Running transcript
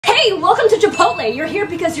Hey, welcome to Chipotle. You're here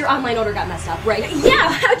because your online order got messed up, right?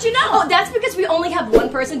 Yeah, how'd you know? Oh, that's because we only have one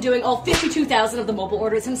person doing all 52,000 of the mobile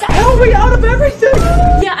orders himself. How are we out of everything?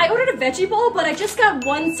 Yeah, I ordered a veggie bowl, but I just got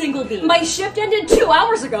one single bean. My shift ended 2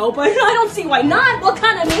 hours ago, but I don't see why not. What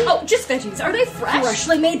kind of meat? Oh, just veggies. Are they fresh?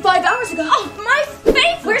 Freshly made 5 hours ago. Oh, my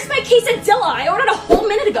favorite! Where's my quesadilla? I ordered a whole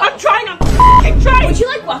minute ago. I'm trying to Would you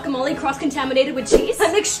like guacamole cross-contaminated with cheese?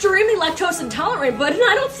 I'm extremely lactose intolerant, but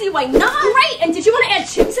I don't see why not. Great! And did you want to add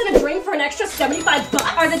chips and a drink for an extra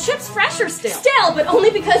 $75? Are the chips fresh or stale? Stale, but only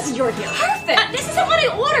because you're here. Perfect! This isn't what I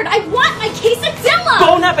ordered. I want my quesadilla.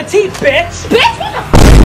 Bon appetit, bitch! Bitch, what the